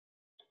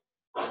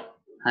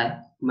Hi,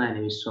 my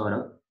name is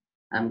Saurabh.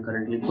 I'm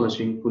currently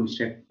pursuing full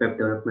stack web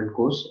development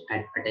course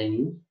at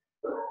AttainU.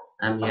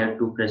 I'm here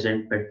to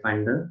present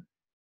PetFinder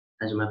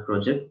as my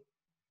project.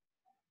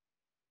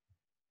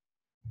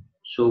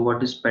 So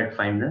what is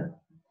PetFinder?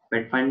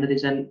 PetFinder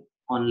is an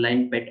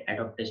online pet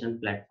adoption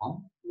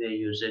platform where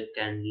user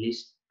can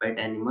list pet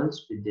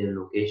animals with their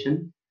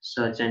location,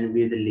 search and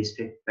view the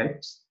listed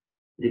pets,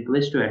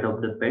 request to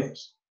adopt the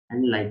pets,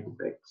 and like the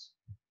pets.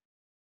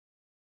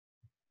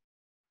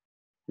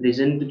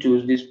 Reason to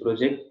choose this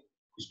project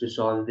is to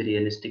solve the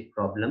realistic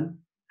problem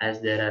as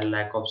there are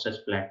lack of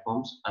such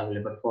platforms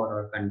available for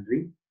our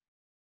country.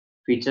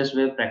 Features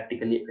were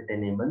practically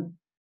attainable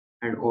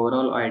and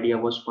overall idea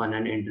was fun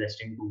and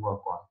interesting to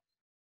work on.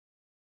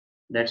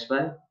 That's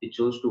why we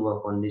chose to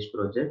work on this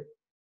project.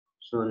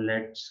 So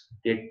let's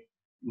get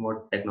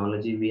what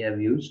technology we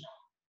have used.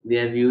 We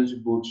have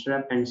used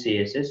Bootstrap and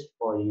CSS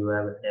for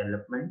UI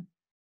development,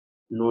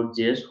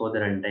 Node.js for the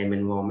runtime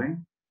environment,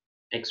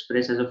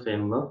 Express as a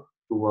framework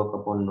to work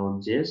upon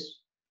Node.js.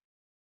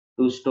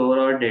 To store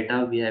our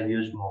data, we have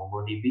used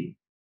MongoDB.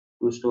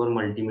 To store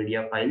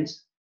multimedia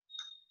files,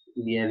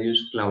 we have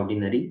used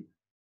Cloudinary.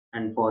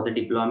 And for the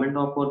deployment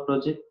of our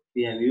project,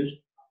 we have used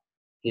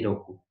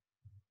Heroku.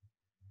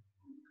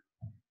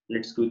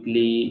 Let's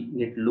quickly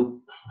get look.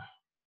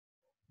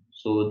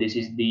 So this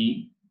is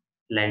the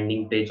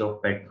landing page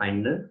of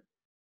PetFinder.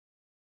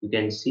 You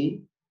can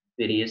see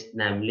various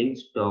nav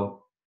links, dog,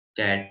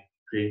 cat,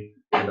 treat,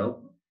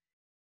 dog,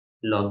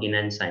 login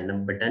and sign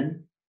up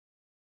button.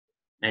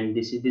 And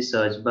this is the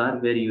search bar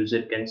where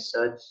user can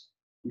search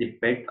the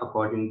pet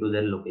according to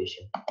their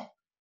location.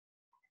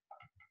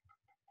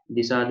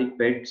 These are the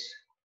pets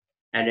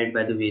added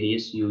by the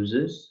various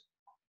users.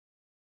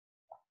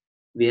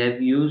 We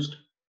have used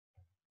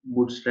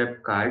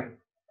Bootstrap card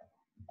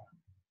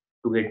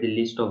to get the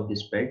list of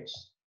these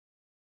pets.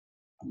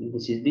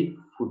 This is the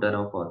footer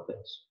of our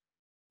pets.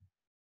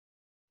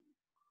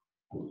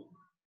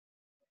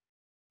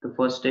 The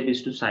first step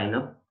is to sign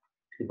up.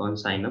 Click on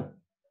sign up.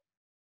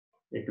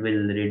 It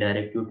will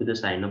redirect you to the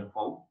sign up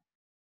form.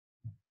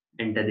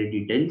 Enter the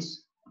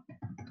details.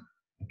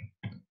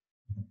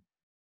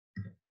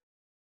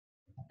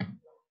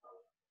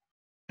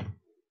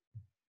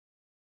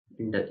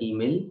 Enter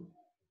email.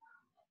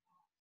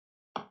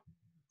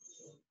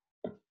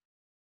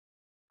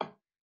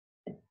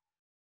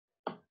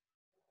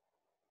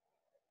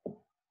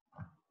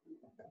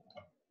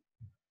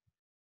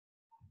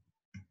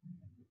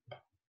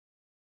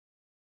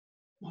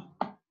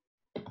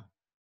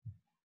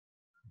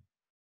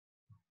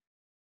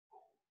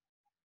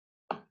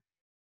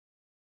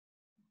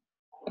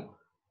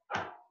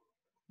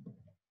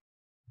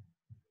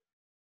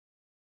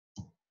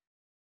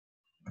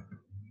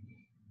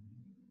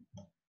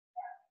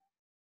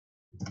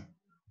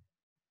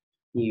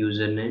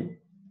 Username.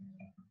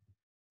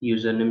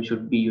 Username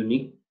should be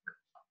unique.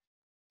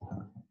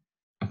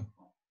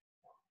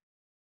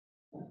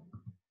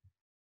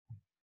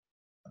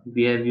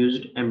 We have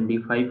used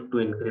MD5 to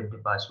encrypt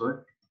the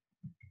password.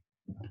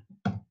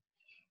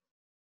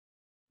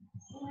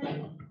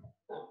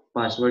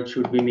 Password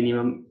should be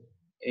minimum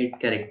 8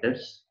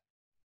 characters.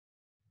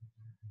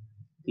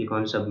 Click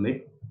on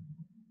submit.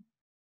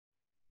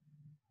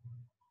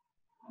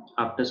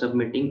 After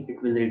submitting,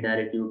 it will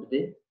redirect you to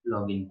the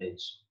login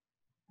page.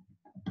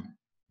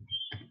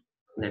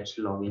 Let's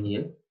log in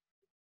here.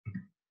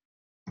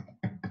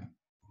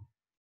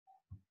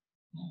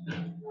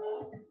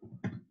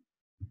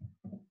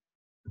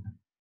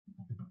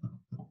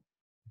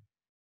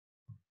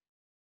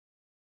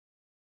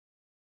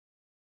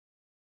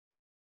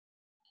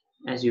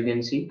 As you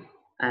can see,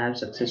 I have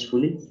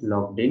successfully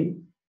logged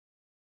in.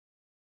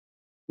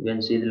 You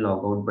can see the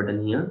logout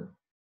button here.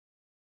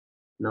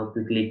 Now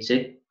quickly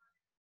check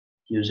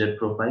user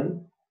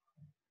profile.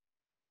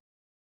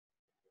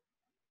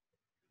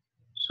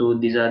 So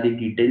these are the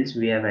details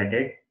we have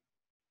added.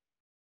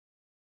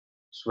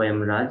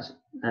 Swayamraj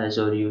as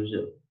our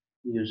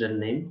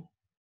username.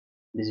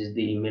 This is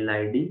the email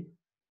ID.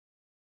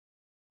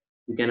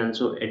 You can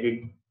also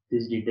edit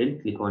this detail.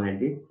 Click on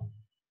edit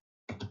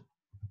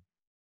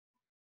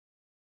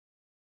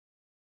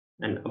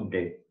and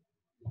update.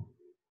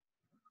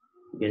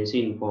 You can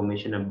see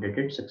information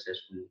updated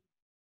successfully.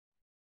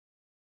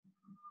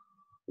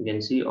 You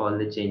can see all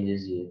the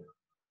changes here.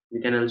 You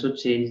can also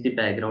change the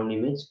background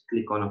image.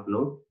 Click on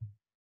upload.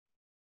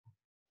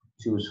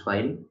 Choose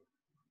file.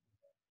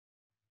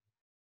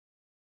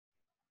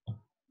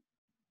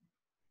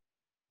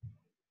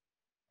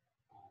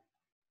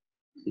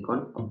 Click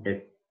on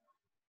update.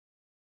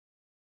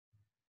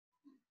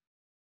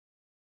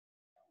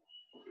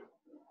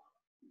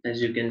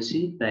 As you can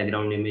see,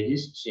 background image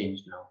is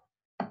changed now.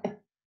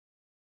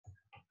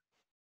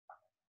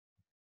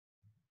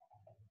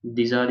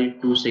 These are the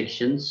two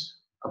sections,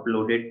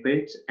 uploaded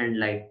pets and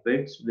liked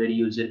pets, where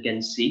user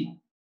can see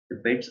the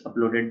pets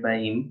uploaded by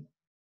him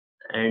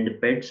and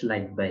pets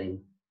liked by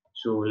him.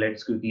 So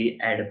let's quickly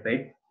add a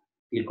pet.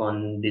 Click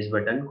on this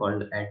button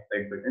called add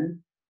pet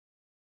button.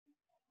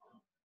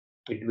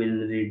 It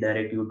will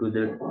redirect you to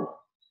the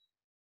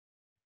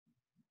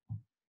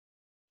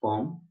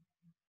form,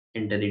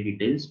 enter the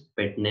details,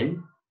 pet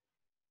name,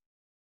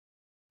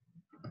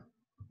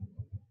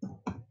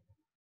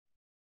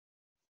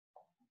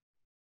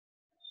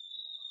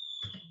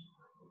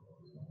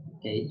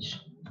 age.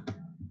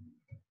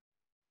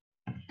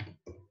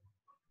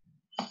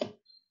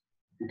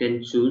 You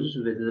can choose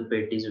whether the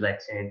pet is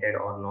vaccinated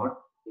or not.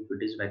 If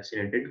it is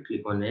vaccinated,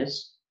 click on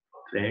yes,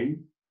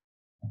 trend,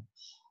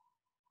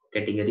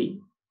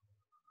 category.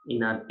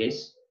 In our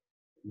case,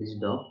 this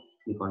dog,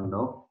 click on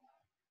dog,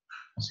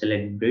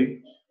 select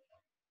breed,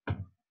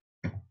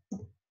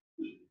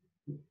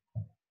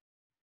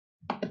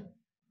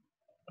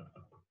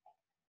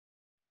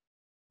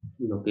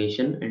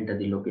 location, enter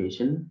the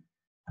location.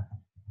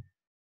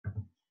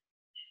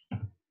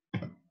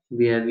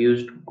 We have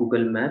used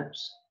Google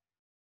Maps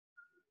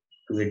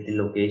to get the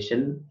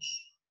location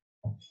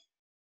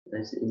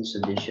as in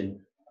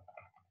suggestion.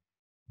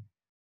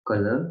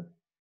 Color,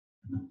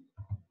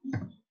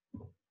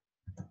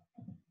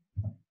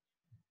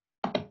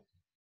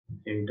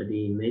 enter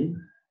the email,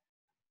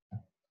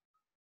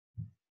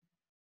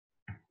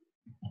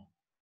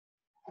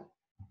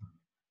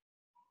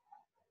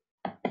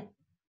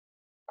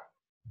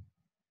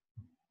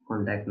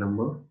 contact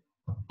number,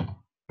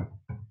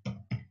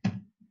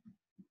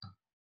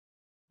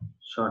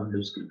 short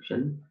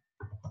description.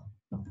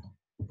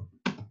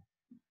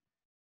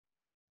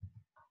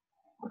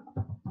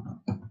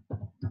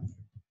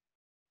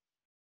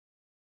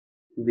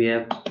 We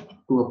have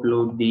to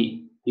upload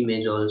the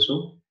image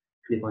also.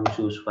 Click on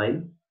choose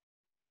file.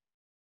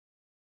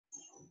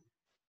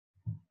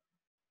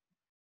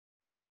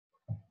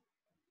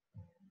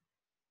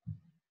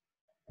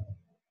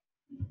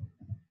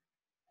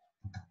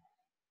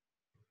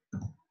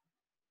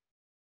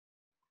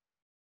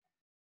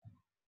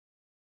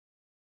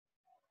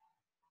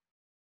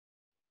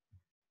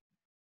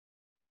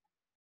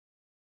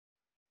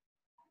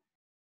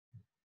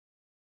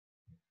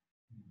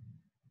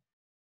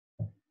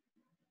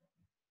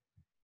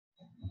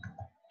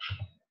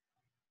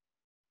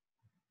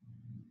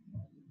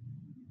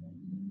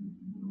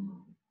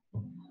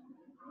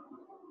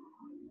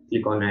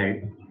 Click on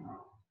add.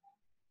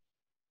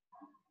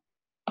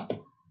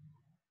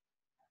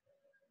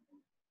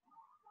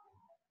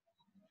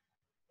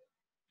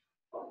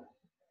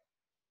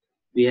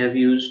 We have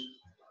used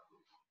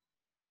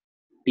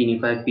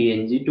Tinify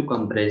PNG to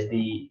compress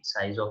the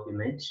size of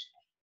image.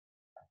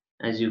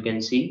 As you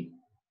can see,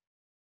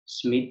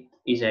 Smith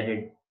is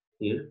added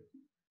here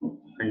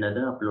under the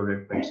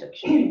uploaded pet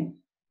section.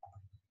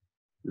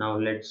 Now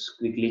let's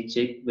quickly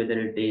check whether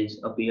it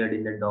is appeared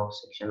in the dog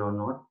section or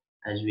not.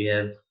 As we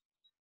have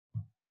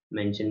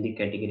mentioned the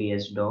category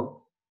as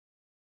dog,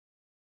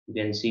 you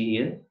can see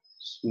here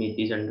Smith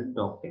is under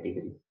dog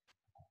category.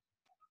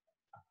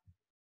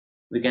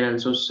 We can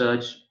also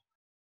search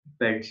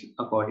pets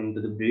according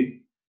to the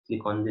breed.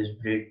 Click on this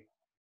breed,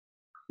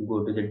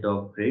 go to the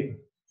dog breed.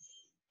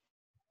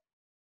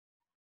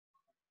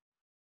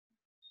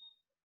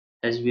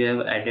 As we have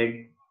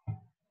added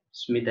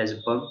Smith as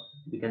a pug,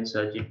 we can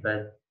search it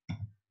by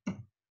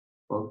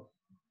pug.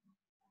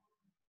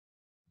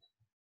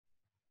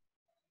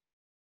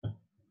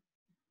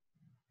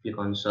 Click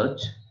on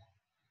search.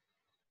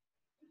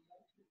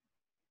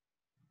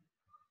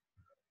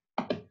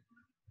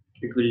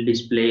 It will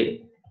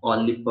display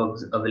all the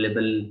pugs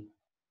available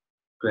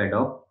to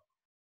adopt.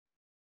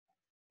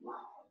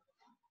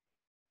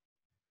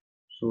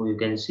 So you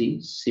can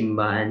see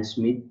Simba and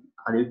Smith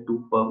are the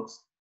two pugs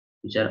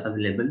which are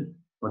available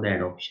for the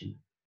adoption.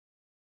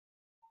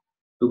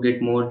 To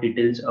get more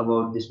details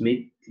about the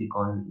Smith, click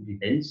on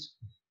details.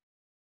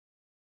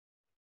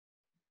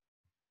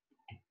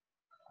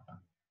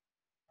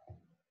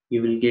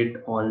 You will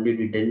get all the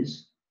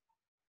details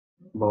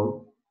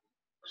about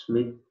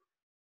Smith,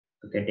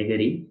 the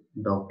category,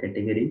 dog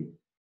category,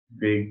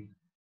 breed,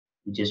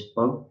 which is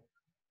pug,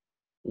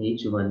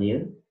 age 1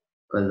 year,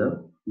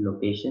 color,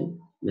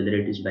 location, whether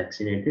it is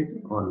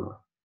vaccinated or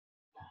not.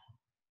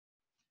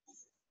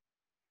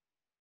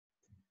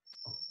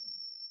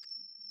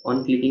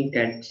 On clicking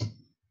cats,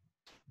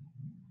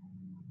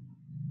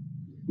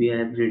 we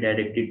have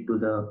redirected to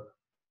the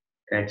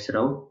cats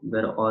route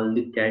where all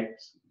the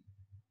cats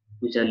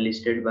which are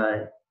listed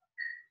by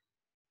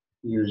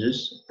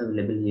users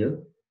available here.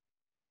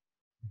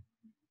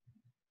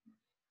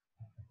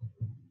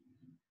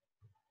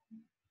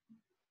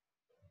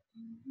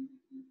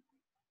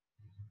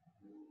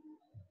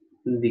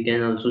 We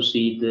can also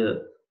see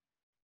the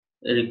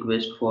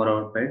request for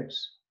our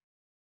pets.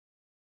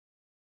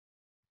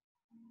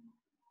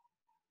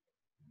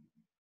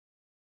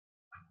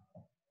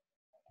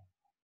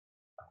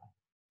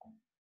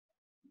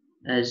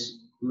 As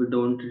we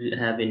don't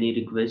have any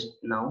request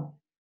now,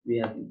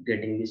 we are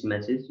getting this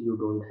message, you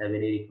don't have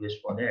any request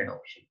for the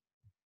adoption.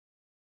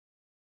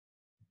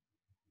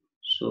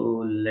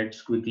 So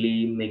let's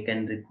quickly make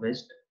an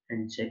request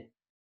and check.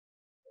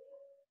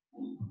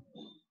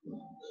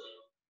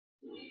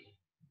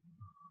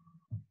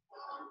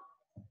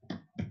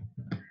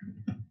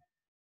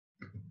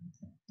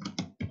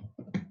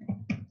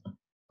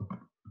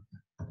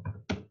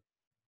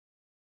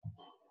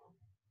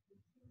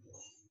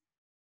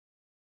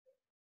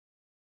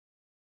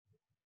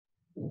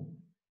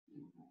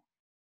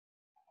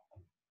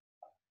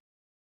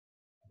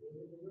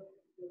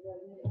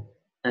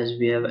 As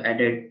we have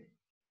added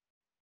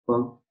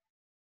firm,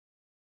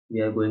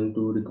 we are going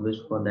to request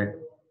for that.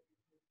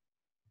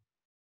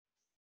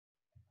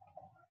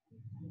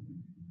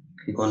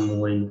 Click on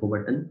more info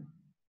button.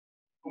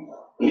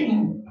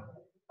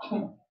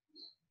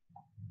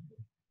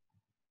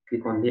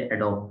 Click on the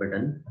adopt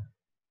button.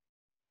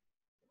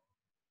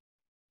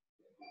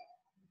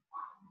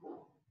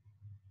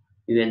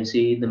 You can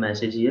see the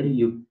message here.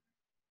 You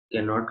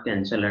cannot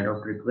cancel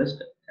adopt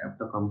request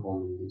after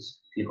confirming this.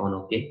 Click on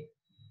OK.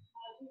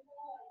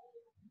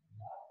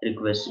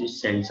 Request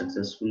is sent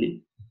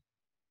successfully.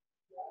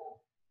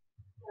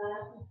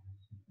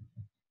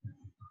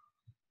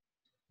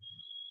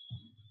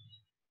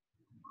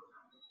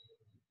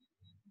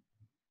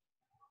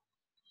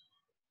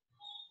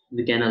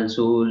 We can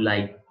also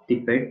like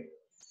the pet.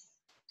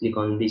 Click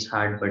on this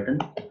heart button.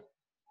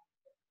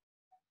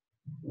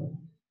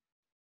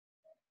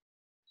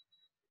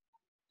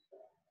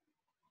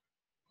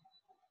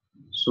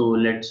 So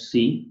let's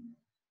see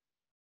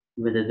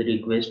whether the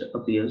request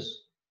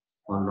appears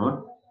or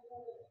not.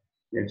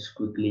 Let's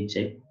quickly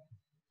check.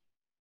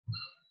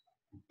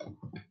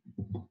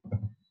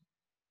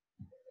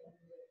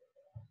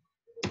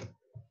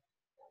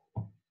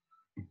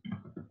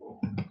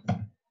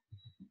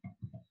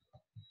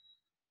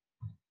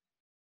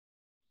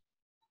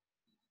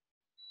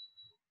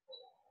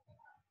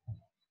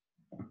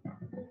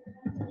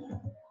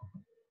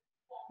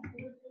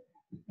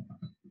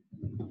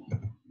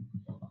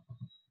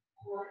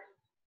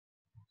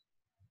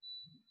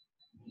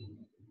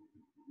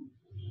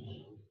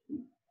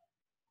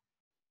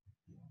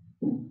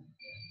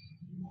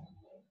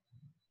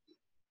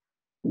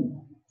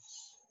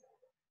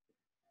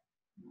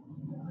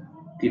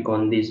 Click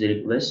on this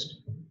request.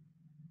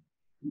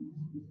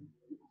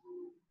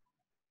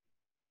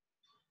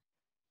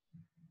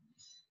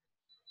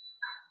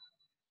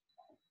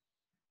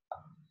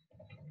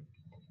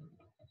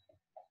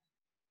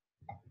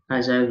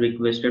 As I have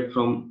requested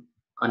from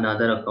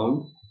another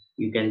account,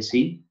 you can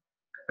see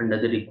under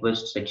the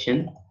request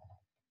section,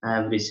 I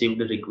have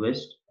received a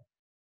request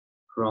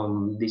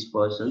from this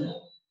person,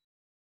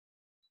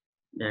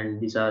 and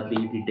these are the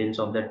details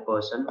of that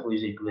person who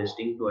is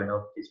requesting to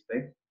adopt this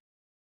pet.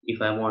 If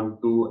I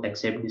want to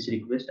accept this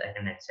request, I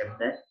can accept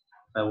that.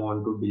 If I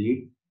want to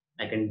delete,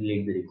 I can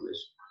delete the request.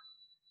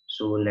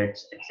 So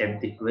let's accept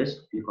the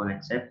request. Click on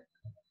accept.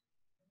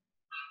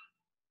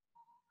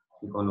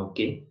 Click on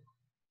OK.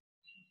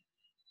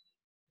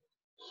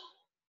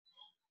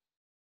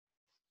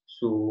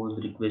 So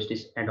the request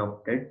is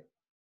adopted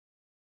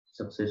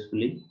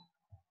successfully,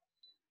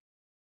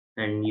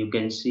 and you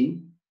can see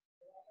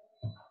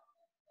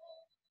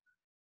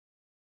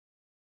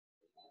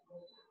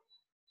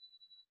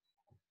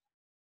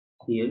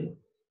here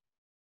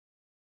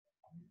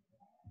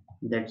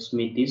that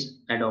Smith is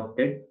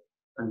adopted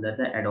under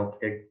the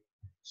adopted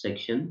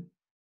section.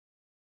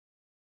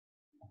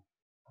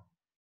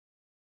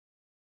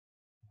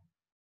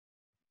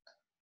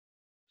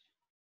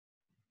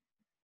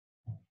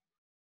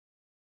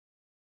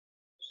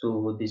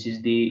 So this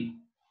is the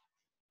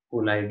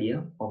whole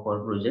idea of our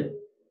project.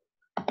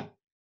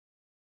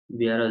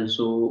 We are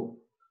also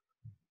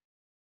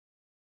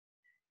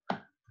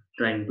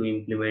trying to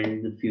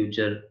implement the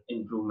future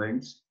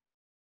improvements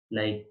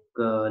like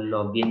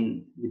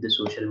login with the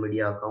social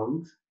media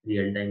accounts,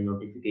 real-time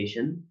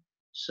notification,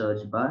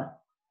 search bar,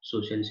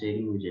 social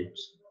sharing widgets.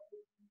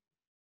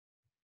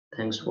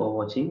 Thanks for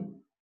watching.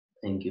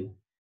 Thank you.